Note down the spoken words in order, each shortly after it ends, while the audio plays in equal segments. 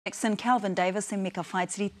Jackson, Kelvin Davis and Meka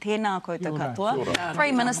Whaitiri, tēnā koutou katoa.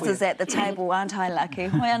 Three ministers at the table, aren't I lucky?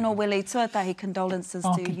 Hoi anō Willie, tuatahi condolences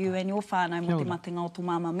to you and your whānau mo te matinga o tō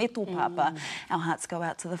mama me tō papa. Our hearts go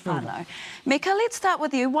out to the whānau. Meka, let's start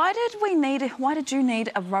with you. Why did you need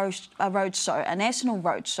a roadshow, a national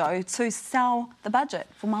roadshow, to sell the budget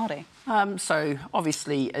for Māori? So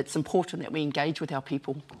obviously it's important that we engage with our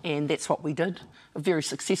people, and that's what we did. A very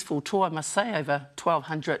successful tour, I must say, over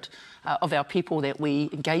 1,200 of our people that we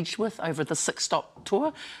engaged with over the 6-stop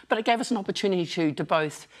tour. But it gave us an opportunity to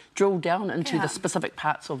both drill down into the specific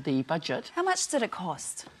parts of the budget. How much did it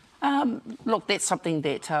cost? Look, that's something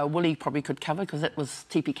that Willie probably could cover because it was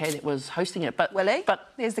TPK that was hosting it. But Willie,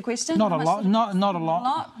 there's the question. Not a lot. Not a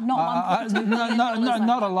lot.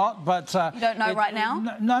 Not a lot. But you don't know right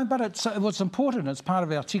now. No, but it was important. It's part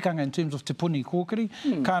of our tikanga in terms of te puni kōkiri,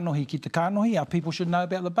 kānohi ki te kānohi. Our people should know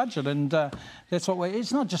about the budget, and that's what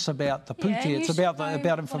it's not just about the puti. It's about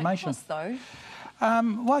information. What it costs, though.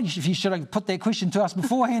 Well, you should have put that question to us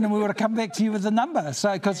beforehand, and we would have come back to you with the number.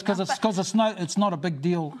 So, because it's not a big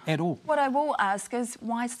deal at all. What I will ask is,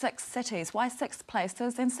 why 6 cities? Why 6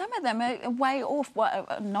 places? And some of them are way off.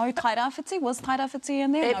 No tairawhiti? Was tairawhiti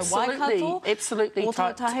in there? Absolutely, no Waikato? Absolutely.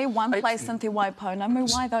 Otautahi, one place in Te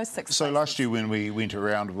Waipounamu. Why those 6 So places? last year when we went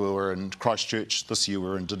around, we were in Christchurch. This year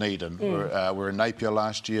we're in Dunedin. We're in Napier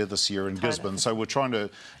last year. This year in Gisborne. So we're trying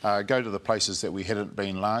to go to the places that we hadn't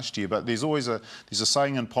been last year. But there's always a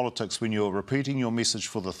saying in politics, when you're repeating your message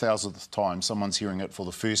for the 1,000th time, someone's hearing it for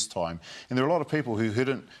the first time. And there are a lot of people who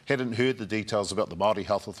hadn't heard the details about the Māori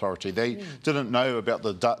Health Authority. They didn't know about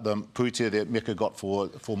the putia that Meka got for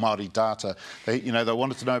Māori data. They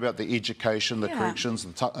wanted to know about the education, the corrections,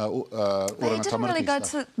 the They didn't really go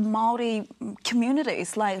to Māori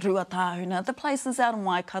communities like Ruatahuna, the places out in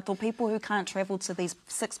Waikato, people who can't travel to these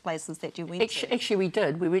 6 places that you went to. Actually, we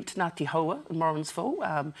did. We went to Ngāti Hoa in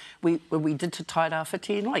Morrinsville. We did to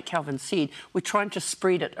Tairawhiti. And like Kelvin said, we're trying to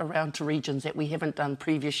spread it around to regions that we haven't done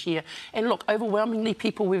previous year. And look, overwhelmingly,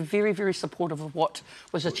 people were very, very supportive of what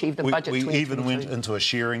was achieved in budget. We even went into a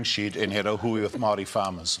shearing shed and had a hui with Māori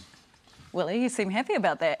farmers. Willie, you seem happy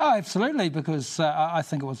about that. Oh, absolutely, because I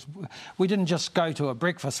think we didn't just go to a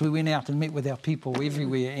breakfast, we went out and met with our people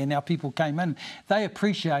everywhere, and our people came in. They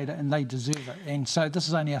appreciate it and they deserve it. And so this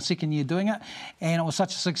is only our 2nd year doing it, and it was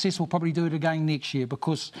such a success, we'll probably do it again next year,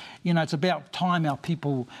 because, it's about time our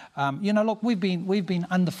people, look, we've been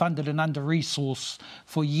underfunded and under-resourced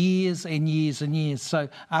for years and years and years, so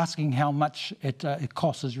asking how much it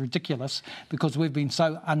costs is ridiculous, because we've been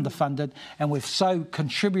so underfunded and we've so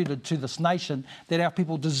contributed to this nation that our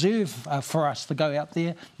people deserve for us to go out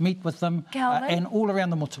there, meet with them, and all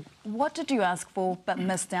around the motu. What did you ask for but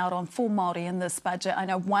missed out on for Māori in this budget? I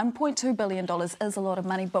know $1.2 billion is a lot of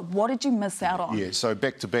money, but what did you miss out on? Yeah, so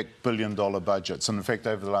back-to-back billion-dollar budgets. And in fact,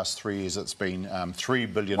 over the last 3 years, it's been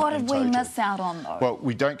 $3 billion What in did total. we miss out on, though? Well,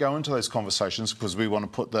 we don't go into those conversations because we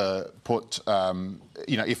want to put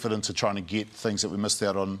effort into trying to get things that we missed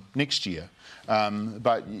out on next year.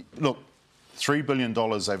 But look, $3 billion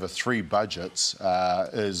over 3 budgets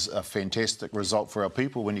is a fantastic result for our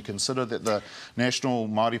people when you consider that the National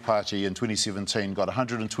Māori Party in 2017 got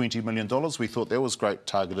 $120 million. We thought that was great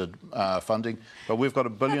targeted funding, but we've got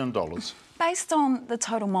 $1 billion. Based on the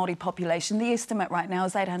total Māori population, the estimate right now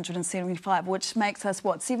is 875, which makes us,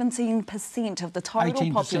 what, 17% of the total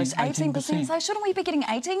 18%, population? 18%. So shouldn't we be getting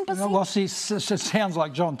 18%? Well, see, it sounds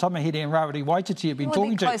like John Tamahiri and Rawiri Waititi have been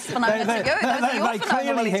talking to. They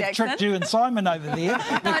clearly have tricked you and Simon over there.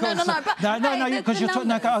 No, because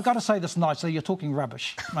I've got to say this nicely, you're talking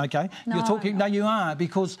rubbish, OK? No, you are,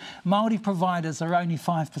 because Māori providers are only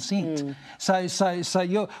 5%.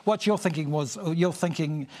 So what you're thinking was, you're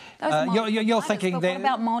thinking that... What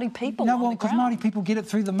about Māori people? No, well, because Māori people get it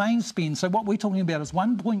through the main spend. So what we're talking about is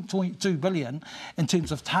 $1.2 billion in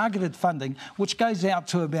terms of targeted funding, which goes out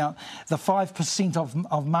to about the 5% of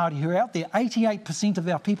Māori who are out there. 88% of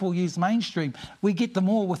our people use mainstream. We get them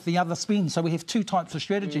all with the other spend. So we have 2 types of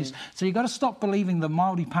strategies. So you've got to stop believing the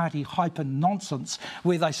Māori Party hype and nonsense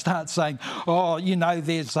where they start saying, oh,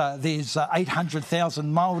 there's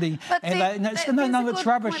 800,000 Māori. No, it's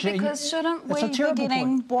rubbish. Because shouldn't we be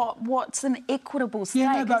getting what's an equitable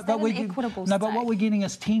stake? But what we're getting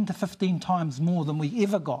is 10 to 15 times more than we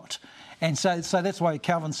ever got. And so that's why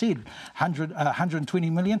Kelvin said 120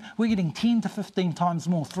 million. We're getting 10 to 15 times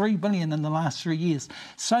more, 3 billion in the last 3 years.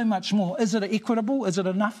 So much more. Is it equitable? Is it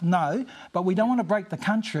enough? No. But we don't want to break the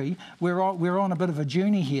country. We're on a bit of a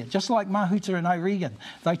journey here. Just like Mahuta and O'Regan,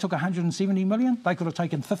 they took 170 million. They could have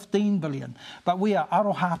taken 15 billion. But we are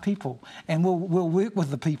aroha people, and we'll work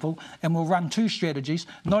with the people, and we'll run two strategies.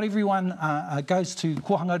 Not everyone goes to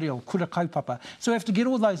kohanga or kura kaupapa. So we have to get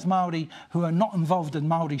all those Māori who are not involved in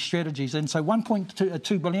Māori strategies. And so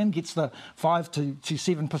 1.2 billion gets the 5 to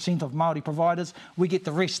 7% of Māori providers. We get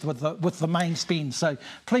the rest with the main spend. So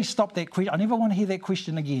please stop that question. I never want to hear that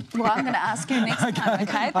question again. Well, I'm going to ask you next time,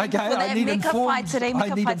 okay? Okay, I need informant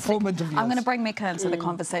of yours. I'm going to bring Meka into the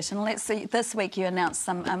conversation. Let's see, this week you announced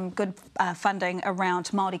some good funding around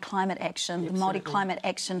Māori Climate Action, the Māori Climate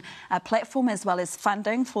Action platform, as well as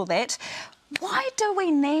funding for that. Why do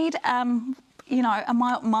we need a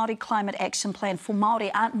Māori climate action plan for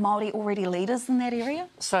Māori? Aren't Māori already leaders in that area?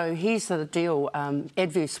 So here's the deal.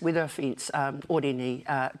 Adverse weather events, oreni,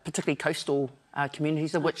 particularly coastal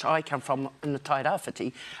communities, of which I come from in the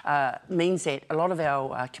Tairawhiti, means that a lot of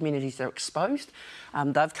our communities are exposed.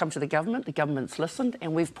 They've come to the government's listened,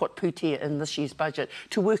 and we've put putia in this year's budget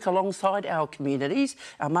to work alongside our communities,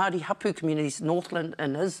 our Māori hapu communities, Northland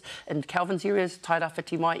and Kelvin's areas,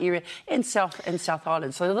 Tairawhiti, my area, and South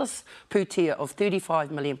Island. So this putia of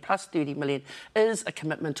 35 million plus 30 million is a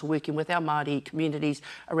commitment to working with our Māori communities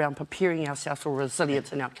around preparing ourselves for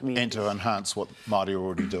resilience in our communities. And to enhance what Māori are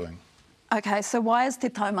already doing. Okay, so why is Te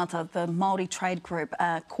Taumata, the Māori trade group,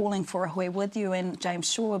 calling for a hui with you and James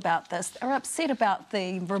Shaw about this? They're upset about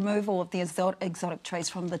the removal of the exotic trees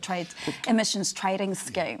from the trade emissions trading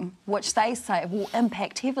scheme, which they say will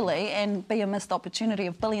impact heavily and be a missed opportunity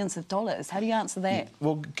of billions of dollars. How do you answer that?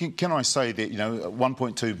 Well, can I say that,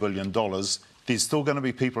 $1.2 billion, there's still going to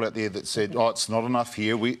be people out there that said, oh, it's not enough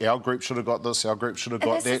here. Our group should have got this, our group should have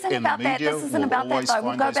got that. In the media, this isn't about that, though.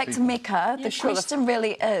 We'll go back to Meka. The question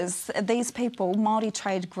really is, these people, Māori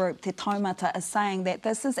trade group, Te Taumata, are saying that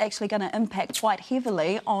this is actually going to impact quite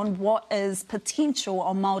heavily on what is potential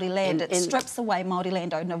on Māori land. It strips away Māori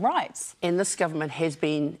landowner rights. And this government has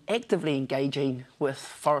been actively engaging with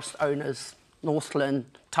forest owners, Northland,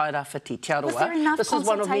 Tairawhiti, Te Aroha. Was there enough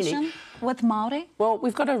consultation with Māori? Well,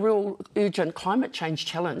 we've got a real urgent climate change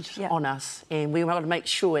challenge on us, and we want to make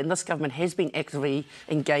sure, and this government has been actively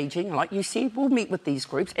engaging. Like you said, we'll meet with these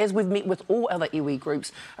groups, as we've met with all other iwi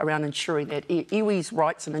groups, around ensuring that iwi's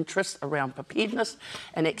rights and interests around preparedness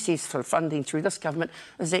and access for funding through this government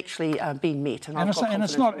is actually being met. And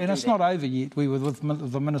it's not over yet. We were with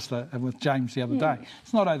the Minister and with James the other day.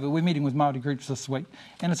 It's not over. We're meeting with Māori groups this week,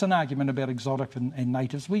 and it's an argument about exotic and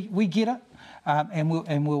natives. We get it, and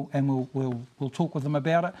we'll talk with them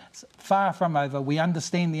about it. It's far from over. We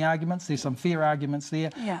understand the arguments. There's some fair arguments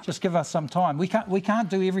there. Yeah. Just give us some time. We can't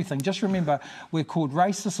do everything. Just remember, we're called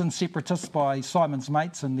racist and separatists by Simon's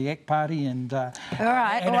mates and the ACT Party and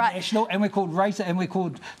National, and we're called racist and we're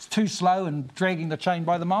called too slow and dragging the chain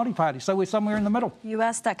by the Māori Party. So we're somewhere in the middle. You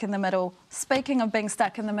are stuck in the middle. Speaking of being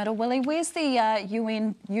stuck in the middle, Willie, where's the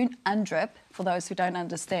UN UNDRIP? For those who don't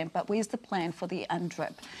understand, but where's the plan for the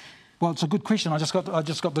UNDRIP? Well, it's a good question. I just got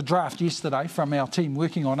the draft yesterday from our team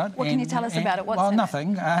working on it. What can you tell us about it? What's in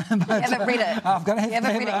nothing. But you haven't read it. I've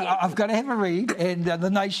got to have a read, and the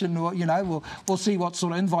nation, we'll see what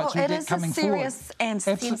sort of invites we get coming forward. It is a serious and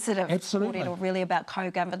sensitive audit, really about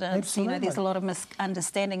co-governance. Absolutely. There's a lot of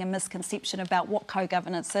misunderstanding and misconception about what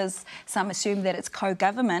co-governance is. Some assume that it's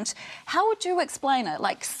co-government. How would you explain it?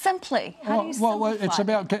 Like simply, how do you simplify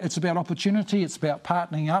it? It's about opportunity. It's about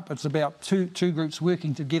partnering up. It's about two groups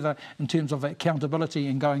working together in terms of accountability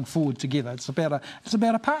and going forward together. It's about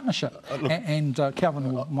a partnership.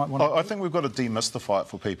 Kelvin might want to... I think we've got to demystify it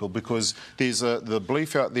for people, because there's the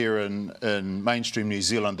belief out there in mainstream New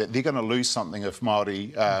Zealand that they're going to lose something if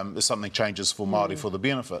Māori, if something changes for Māori for the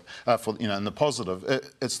benefit, in the positive.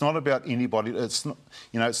 It's not about anybody. It's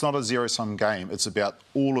not a zero-sum game. It's about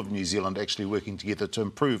all of New Zealand actually working together to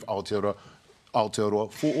improve Aotearoa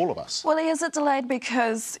for all of us. Well, is it delayed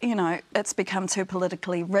because, it's become too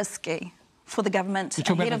politically risky for the government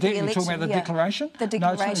ahead of the election? You're talking about the declaration? The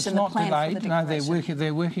declaration, it's not the plan delayed. for the declaration. No,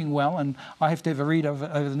 they're working well, and I have to have a read over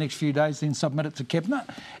the next few days, then submit it to Cabinet.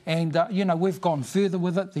 And, we've gone further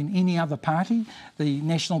with it than any other party. The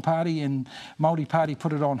National Party and Māori Party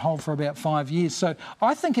put it on hold for about 5 years. So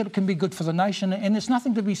I think it can be good for the nation, and there's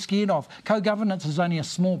nothing to be scared of. Co-governance is only a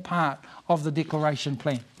small part of the declaration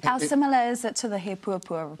plan. How similar is it to the He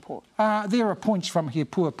Puapua report? There are points from He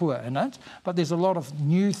Puapua in it, but there's a lot of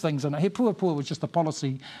new things in it. He Puapua Pua was just a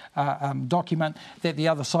policy document that the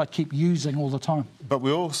other side keep using all the time. But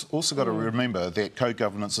we also got to remember that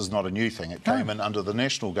co-governance is not a new thing. It came in under the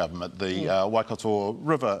national government, the Waikato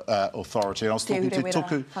River Authority. And I was talking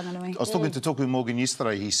to Tuku Morgan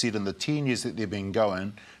yesterday. He said in the 10 years that they've been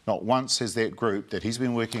going, not once has that group that he's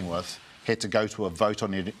been working with had to go to a vote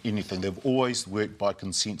on anything. They've always worked by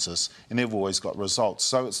consensus and they've always got results.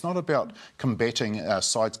 So it's not about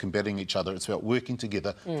sides combating each other. It's about working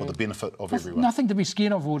together for the benefit of everyone. Nothing to be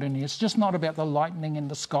scared of, Ordinary. It's just not about the lightning in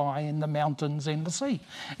the sky and the mountains and the sea.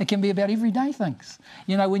 It can be about everyday things.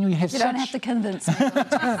 You know, when we have don't have to convince me.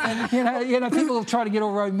 you know, people try to get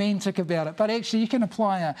all romantic about it, but actually you can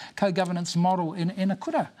apply a co-governance model in a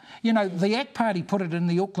kura. You know, the ACT Party put it in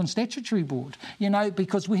the Auckland Statutory Board, you know,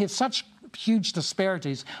 because we have such huge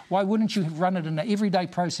disparities. Why wouldn't you run it in an everyday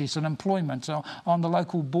process in employment on the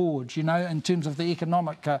local board, you know, in terms of the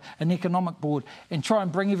an economic board, and try and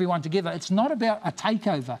bring everyone together? It's not about a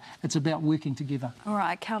takeover, it's about working together. All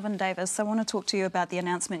right, Kelvin Davis, I want to talk to you about the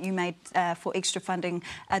announcement you made for extra funding,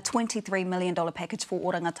 a $23 million package for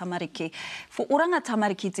Oranga Tamariki. For Oranga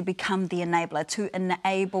Tamariki to become the enabler, to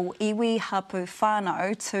enable iwi hapu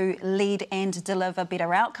whānau to lead and deliver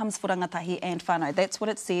better outcomes for rangatahi and whānau. That's what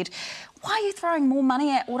it said. Why are you throwing more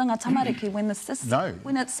money at Oranga Tamariki when the system,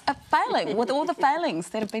 when it's failing, with all the failings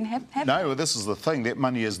that have been happening? No, well, this is the thing. That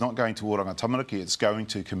money is not going to Oranga Tamariki, it's going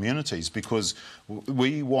to communities, because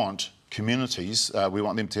we want communities, we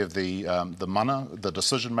want them to have the mana, the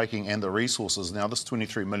decision-making and the resources. Now, this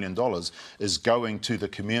 $23 million is going to the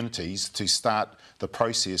communities to start the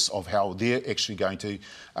process of how they're actually going to,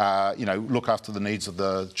 you know, look after the needs of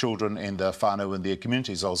the children and the whānau in their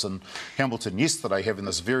communities. I was in Hamilton yesterday having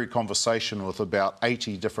this very conversation with about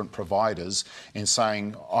 80 different providers and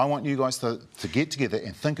saying, I want you guys to get together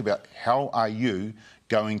and think about how are you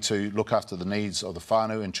going to look after the needs of the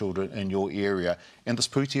whānau and children in your area. And this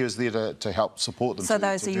pūtea is there to help support them. So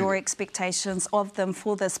those are your expectations of them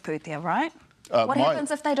for this pūtea, right? What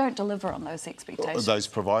happens if they don't deliver on those expectations? Those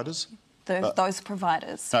providers? Those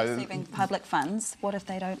providers receiving public funds, what if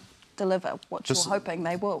they don't deliver what you're hoping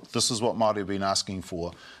they will? This is what Māori have been asking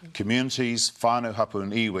for. Communities, whānau, hapu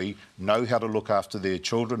and iwi, know how to look after their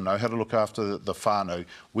children, know how to look after the whānau.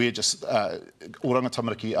 We're just, Oranga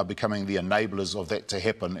Tamariki are becoming the enablers of that to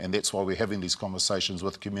happen, and that's why we're having these conversations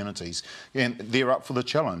with communities. And they're up for the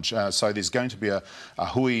challenge. So there's going to be a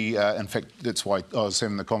hui, in fact, that's why I was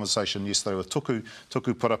having the conversation yesterday with Tuku.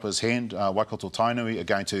 Tuku put up his hand, Waikato Tainui are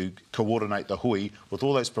going to coordinate the hui with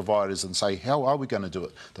all those providers and say, how are we going to do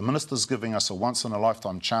it? The Minister's giving us a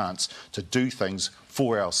once-in-a-lifetime chance to do things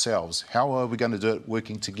for ourselves. How are we going to do it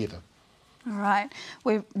working together? All right,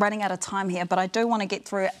 we're running out of time here, but I do want to get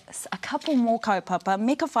through a couple more kaupapa.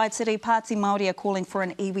 Meka Whaitiri, Pāti Māori are calling for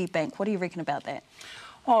an iwi bank. What do you reckon about that?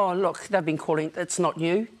 Oh, look, they've been calling, it's not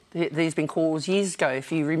new. There's been calls years ago,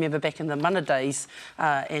 if you remember back in the mana days,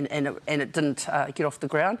 and it didn't get off the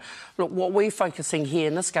ground. Look, what we're focusing here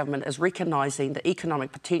in this government is recognising the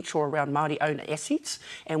economic potential around Māori-owned assets,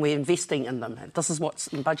 and we're investing in them. This is what's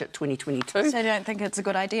in Budget 2022. So you don't think it's a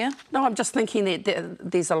good idea? No, I'm just thinking that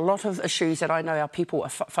there's a lot of issues that I know our people are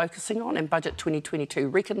focusing on, and Budget 2022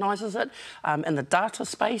 recognises it in the data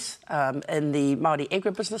space, in the Māori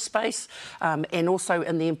agribusiness space, and also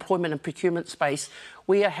in the employment and procurement space.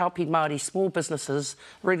 We are helping Māori small businesses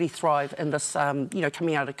really thrive in this, you know,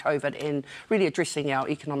 coming out of COVID and really addressing our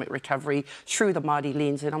economic recovery through the Māori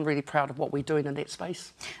lens, and I'm really proud of what we're doing in that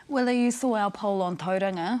space. Willie, you saw our poll on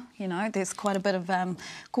Tauranga, you know, there's quite a bit of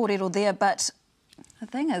korero there, but the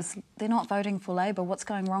thing is, they're not voting for Labour. What's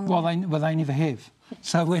going wrong? Well, they never have.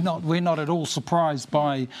 So we're not at all surprised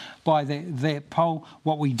by that poll.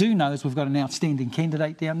 What we do know is we've got an outstanding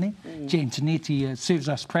candidate down there. Jan Tinetti serves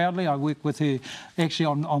us proudly. I work with her actually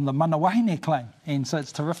on the Mana Wahine claim, and so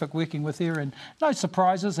it's terrific working with her, and no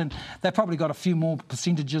surprises. And they've probably got a few more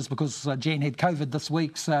percentages because Jan had COVID this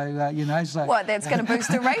week, so you know. So what, that's going to boost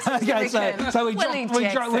her races? Okay, so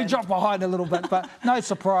we dropped behind a little bit, but no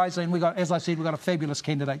surprise. And we got, as I said, we've got a fabulous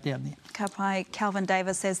candidate down there. Ka pai, Kelvin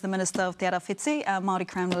Davis as the Minister of Te Arawhiti, Māori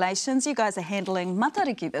Crown Relations. You guys are handling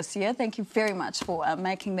Matariki this year. Thank you very much for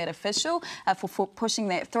making that official, for pushing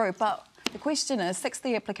that through. But the question is,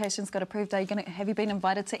 60 applications got approved. Have you been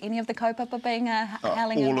invited to any of the kaupapa being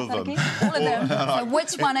howling in Matariki? All of them. So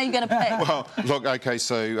which one are you going to pick? Well, look, okay,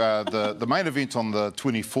 so the main event on the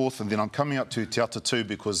 24th, and then I'm coming up to Te Atatu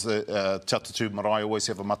because the Te Atatu Marae always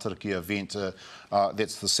have a Matariki event.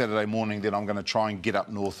 That's the Saturday morning. Then I'm going to try and get up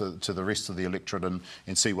north to the rest of the electorate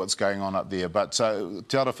and see what's going on up there. But Te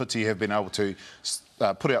Arawhiti have been able to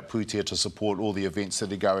put out pūtea to support all the events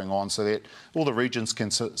that are going on so that all the regions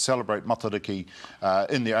can celebrate Matariki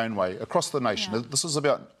in their own way across the nation. Yeah. This is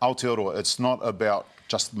about Aotearoa. It's not about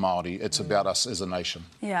just Māori. It's about us as a nation.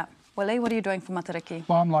 Yeah. Willie, what are you doing for Matariki?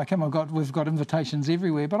 Well, I'm like him. We've got invitations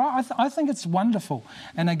everywhere, but I think it's wonderful.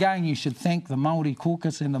 And again, you should thank the Māori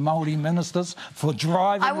caucus and the Māori Ministers for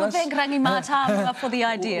driving this. I will thank Rangi Mātāmua for the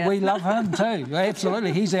idea. We love him too.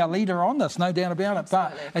 Absolutely. He's our leader on this, no doubt about it.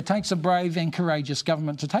 Absolutely. But it takes a brave and courageous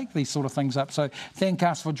government to take these sort of things up. So thank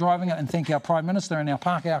us for driving it and thank our Prime Minister and our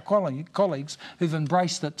Pākehā colleagues who've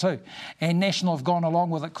embraced it too. And National have gone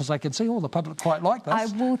along with it because they can see all the public quite like this. I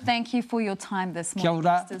will thank you for your time this morning.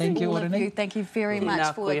 Kia ora. Thank you. Thank you very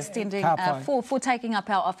much for extending, for taking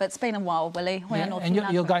up our offer. It's been a while, Willie. Yeah, and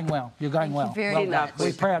you're going well. You're going well. Very much.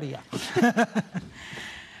 We're proud of you.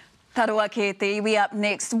 Tarua Kēti, we up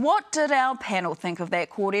next. What did our panel think of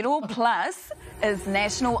that korero? Plus, is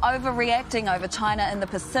National overreacting over China in the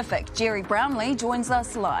Pacific? Jerry Brownlee joins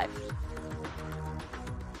us live.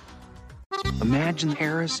 Imagine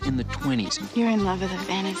Paris in the 20s. You're in love with a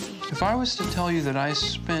fantasy. If I was to tell you that I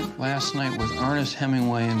spent last night with Ernest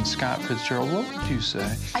Hemingway and Scott Fitzgerald, what would you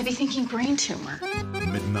say? I'd be thinking brain tumor.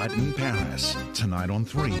 Midnight in Paris, tonight on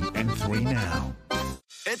 3 and 3 Now.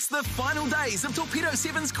 It's the final days of Torpedo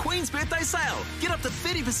 7's Queen's Birthday Sale. Get up to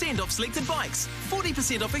 30% off selected bikes,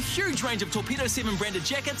 40% off a huge range of Torpedo 7 branded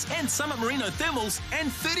jackets and Summit Merino thermals, and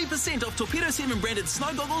 30% off Torpedo 7 branded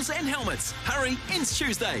snow goggles and helmets. Hurry, ends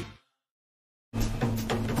Tuesday.